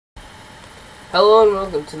Hello and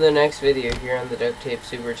welcome to the next video here on the Duct Tape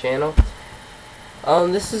Super channel.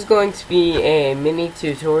 This is going to be a mini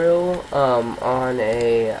tutorial on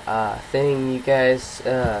a thing you guys,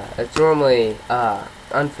 it's normally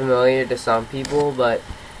unfamiliar to some people, but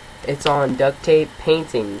it's on duct tape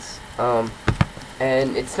paintings.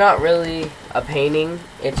 And it's not really a painting,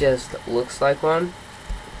 it just looks like one.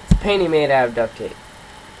 It's a painting made out of duct tape.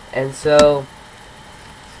 And so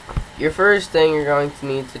your first thing you're going to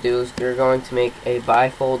need to do is you're going to make a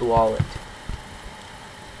bifold wallet.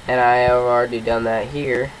 And I have already done that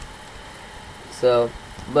here. So,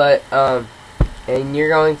 and you're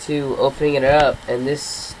going to opening it up, and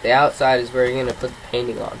the outside is where you're going to put the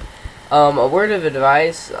painting on. A word of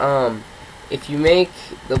advice, if you make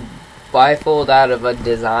the bifold out of a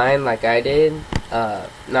design like I did,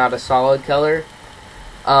 not a solid color,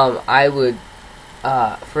 I would,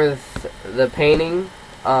 for the painting,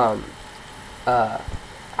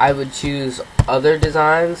 I would choose other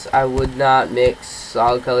designs. I would not mix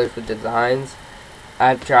solid colors with designs.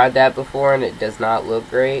 I've tried that before and it does not look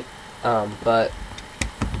great, but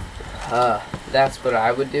that's what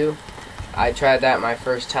I would do. I tried that my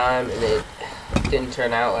first time and it didn't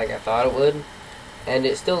turn out like I thought it would, and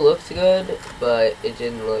it still looked good, but it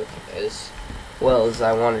didn't look as well as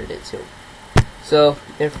I wanted it to. So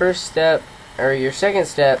your first step, or your second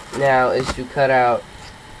step now, is to cut out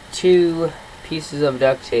 2 pieces of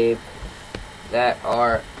duct tape that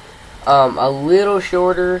are a little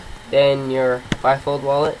shorter than your bifold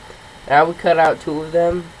wallet. And I would cut out 2 of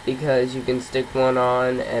them because you can stick one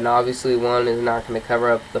on, and obviously one is not going to cover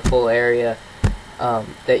up the full area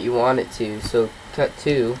that you want it to. So cut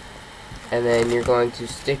 2, and then you're going to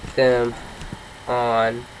stick them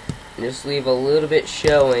on and just leave a little bit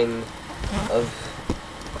showing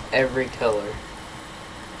of every color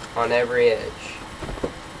on every edge.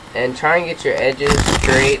 And try and get your edges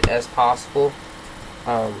straight as possible,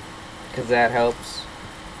 because that helps.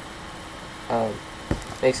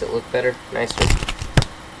 Makes it look better, nicer.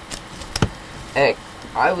 And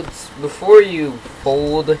I would, before you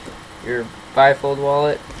fold your bifold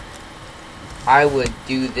wallet, I would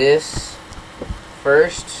do this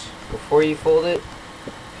first before you fold it,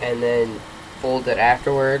 and then fold it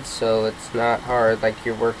afterwards, so it's not hard like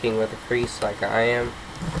you're working with a crease like I am.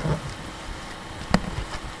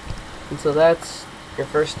 And so that's your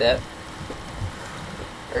first step,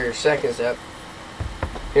 or your second step.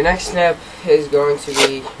 Your next step is going to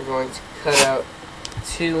be, you're going to cut out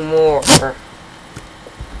 2 more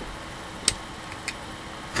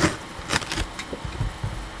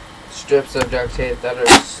strips of duct tape that are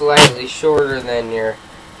slightly shorter than your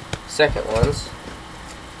second ones.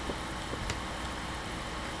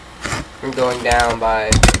 I'm going down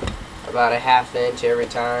by about a ½ inch every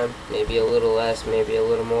time, maybe a little less, maybe a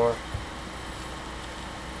little more.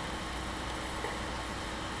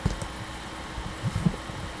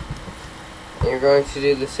 You're going to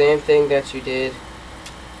do the same thing that you did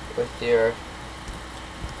with your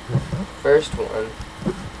first one,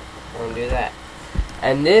 and do that.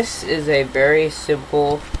 And this is a very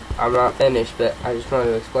simple, I'm not finished, but I just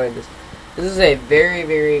wanted to explain this. This is a very,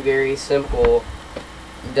 very, very simple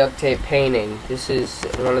duct tape painting. This is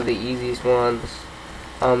one of the easiest ones.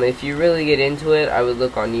 If you really get into it, I would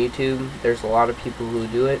look on YouTube. There's a lot of people who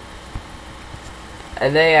do it,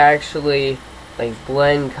 and they actually like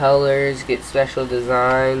blend colors, get special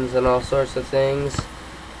designs, and all sorts of things.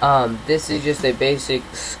 This is just a basic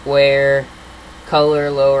square color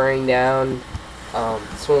lowering down.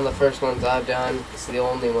 It's one of the first ones I've done. It's the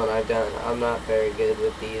only one I've done. I'm not very good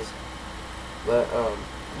with these, but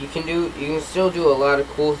you can still do a lot of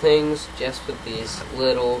cool things just with these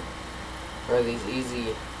little, or these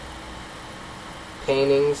easy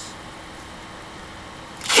paintings.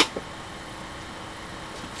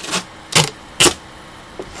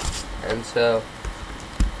 And so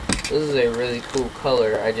this is a really cool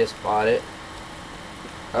color. I just bought it.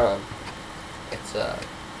 It's a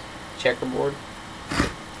checkerboard.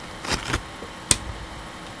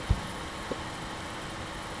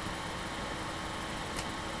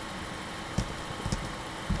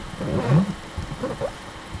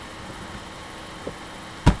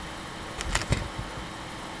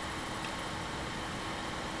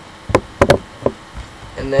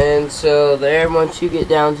 And then, so there, once you get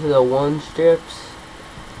down to the 1 strips,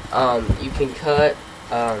 you can cut,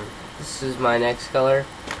 this is my next color.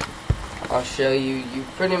 I'll show you. You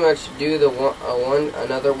pretty much do the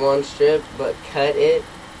another 1 strip, but cut it,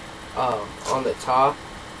 on the top.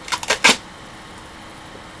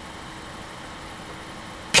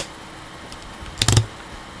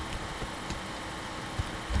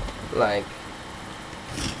 Like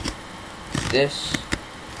this.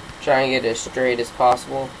 Try and get it as straight as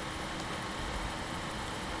possible.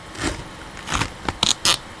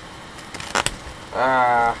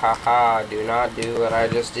 Ah, haha, do not do what I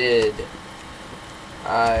just did.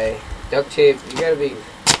 Duct tape, you gotta be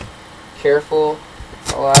careful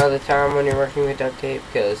a lot of the time when you're working with duct tape,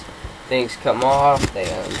 because things come off, they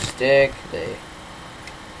unstick, they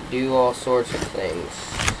do all sorts of things.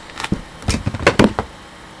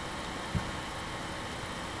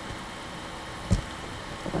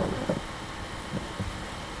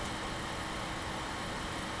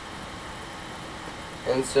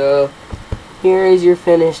 And so, here is your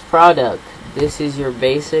finished product. This is your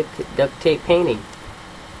basic duct tape painting.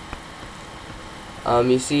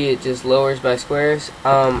 You see it just lowers by squares.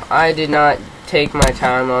 I did not take my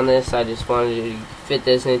time on this. I just wanted to fit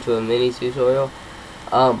this into a mini tutorial.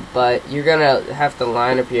 But you're gonna have to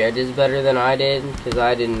line up your edges better than I did, because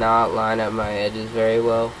I did not line up my edges very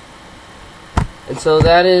well. And so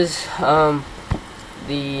that is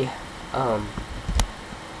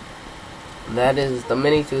the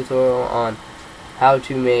mini tutorial on how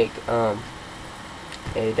to make a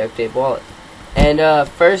duct tape wallet. And on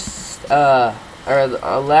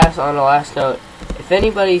a last note, if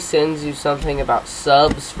anybody sends you something about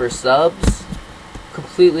subs for subs,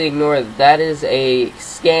 completely ignore that. That is a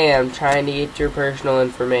scam trying to get your personal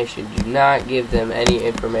information. Do not give them any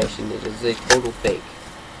information. It is a total fake.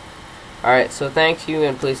 Alright, so thank you,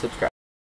 and please subscribe.